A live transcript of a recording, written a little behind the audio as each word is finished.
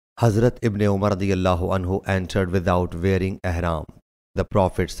Hazrat Ibn Umar radiyallahu anhu entered without wearing ihram. The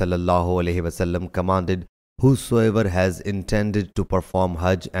Prophet sallallahu alaihi wasallam commanded, whosoever has intended to perform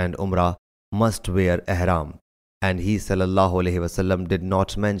Hajj and Umrah must wear ihram. And he sallallahu alaihi wasallam did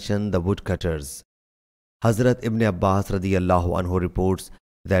not mention the woodcutters. Hazrat Ibn Abbas radiyallahu anhu reports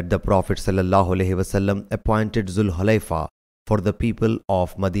that the Prophet sallallahu alaihi wasallam appointed Zul Hulayfa for the people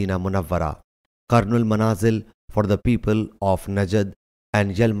of Medina Munawwara, Karnul Manazil for the people of Najd,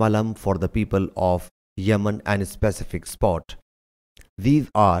 and Yalmalam for the people of Yemen and a specific spot. These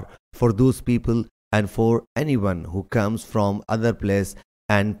are for those people and for anyone who comes from other place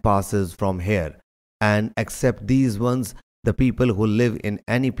and passes from here. And except these ones, the people who live in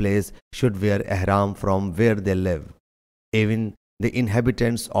any place should wear ihram from where they live. Even the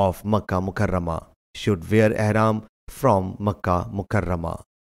inhabitants of Makkah Mukarramah should wear ihram from Makkah Mukarramah.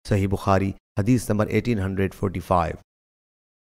 Sahih Bukhari, Hadith number 1845.